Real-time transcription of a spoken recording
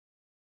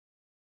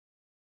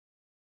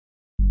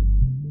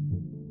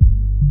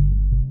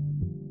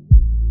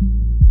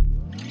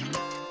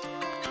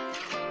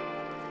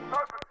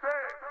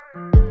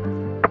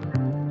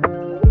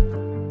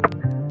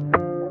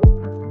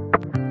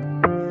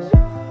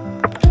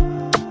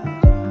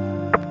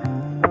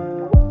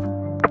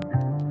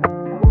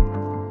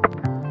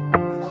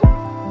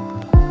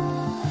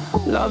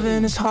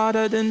loving is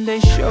harder than they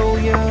show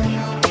you.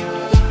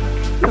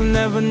 You'll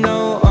never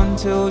know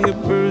until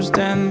you're bruised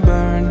and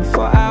burned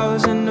for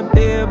hours in the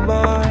beer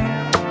bar.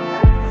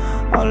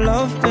 Our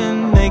love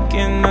been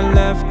making a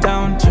left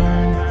down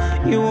turn.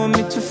 You want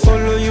me to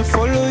follow you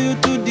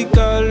to the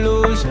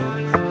gallows.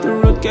 The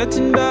road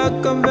getting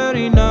dark, I'm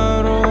very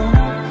narrow.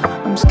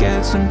 I'm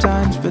scared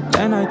sometimes, but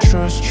then I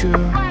trust you,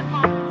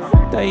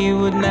 that you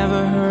would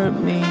never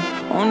hurt me,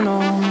 oh no.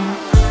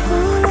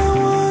 All I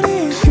want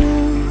is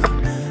you,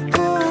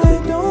 oh I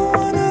don't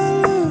wanna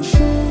lose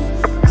you.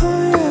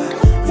 Oh yeah,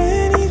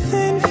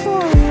 anything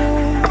for you.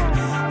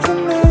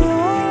 And then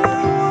all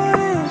I want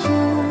is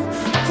you,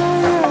 oh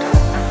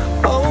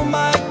yeah. Oh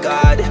my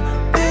God,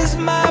 this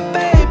my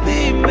baby,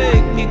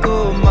 make me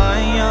go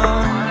mine.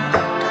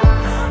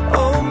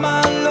 Oh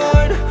my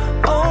Lord,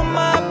 oh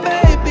my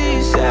baby,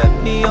 set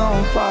me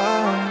on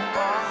fire.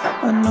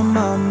 I know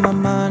my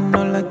mama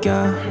no like ya,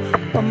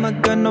 but my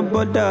God no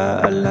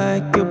bother, I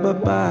like you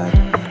bye-bye.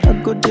 I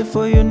go there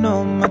for you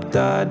no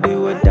matter, they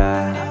will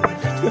die.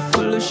 You're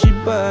full of shit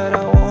but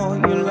I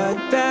want you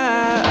like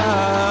that.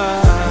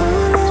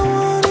 All I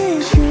want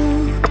is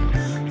you,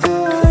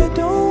 oh I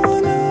don't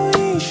wanna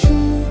leave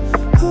you.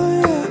 Oh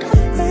yeah,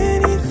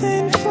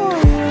 anything for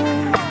you.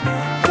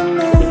 And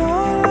then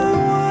all I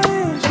want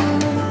is you,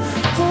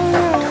 oh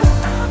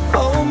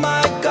yeah. Oh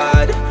my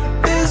God,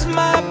 this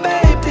my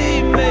baby,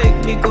 make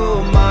me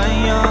go mine.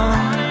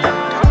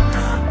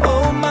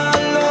 Oh my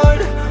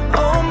Lord,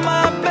 oh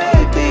my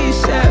baby,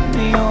 set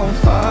me on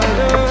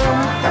fire.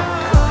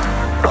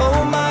 Oh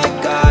my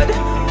God,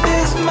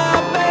 this my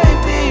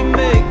baby,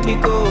 make me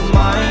go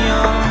mine.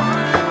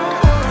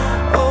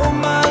 Oh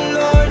my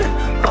Lord,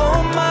 oh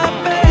my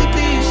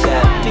baby,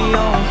 set me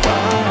on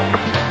fire.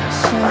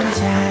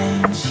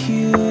 Sometimes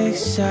you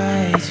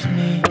excite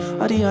me,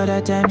 all the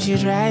other times you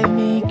drive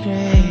me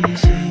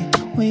crazy.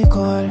 We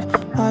call,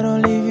 I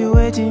don't leave you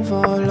waiting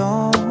for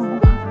long.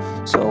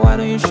 So why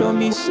don't you show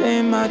me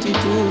same attitude,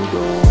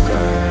 oh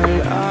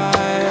girl,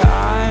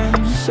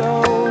 I'm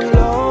so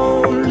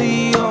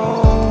lonely,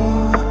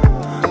 oh.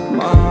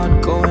 My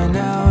heart going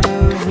out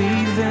of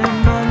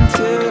rhythm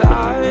until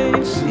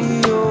I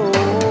see you,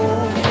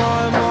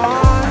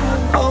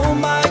 oh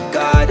my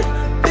God,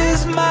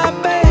 this my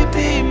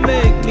baby,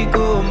 make me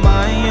go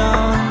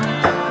mine.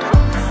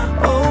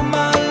 Oh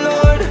my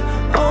Lord,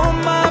 oh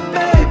my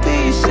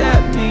baby,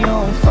 set me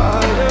on fire.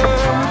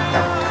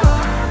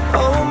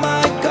 Oh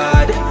my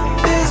God,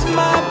 this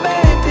my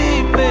baby,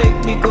 make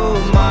me go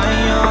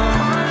mine.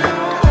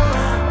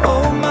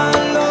 Oh my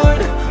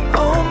Lord,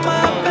 oh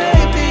my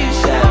baby,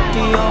 set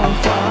me on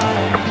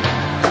fire.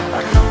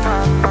 I know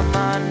my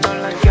mama no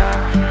like ya,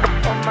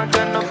 oh my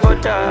God no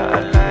bother, I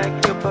like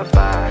you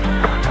bye-bye.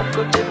 I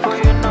go there for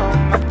you no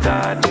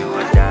matter, they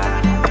will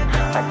die.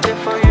 I there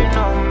for you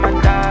no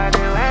matter,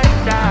 they will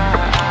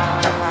die.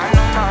 I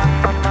know my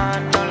mama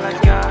no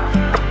like ya,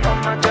 oh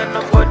my God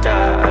no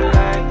bother, I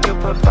like you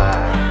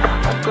bye-bye.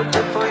 I go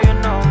there for you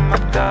no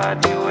matter,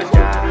 they will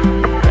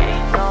die.